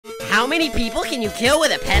How many people can you kill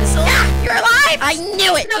with a pencil? Yeah, you're alive! I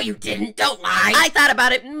knew it! No, you didn't. Don't lie. I thought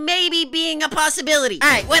about it maybe being a possibility.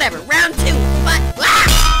 Alright, whatever. Round 2. But...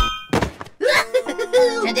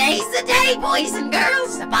 Today's the day, boys and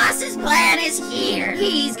girls. The boss's plan is here.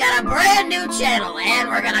 He's got a brand new channel, and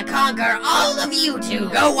we're gonna conquer all of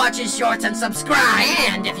YouTube. Go watch his shorts and subscribe.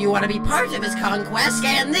 And if you want to be part of his conquest,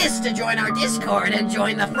 scan this to join our Discord and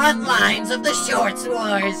join the front lines of the Shorts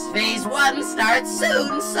Wars. Phase 1 starts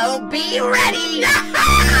soon, so be ready.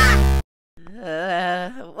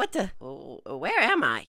 What the... Where am I?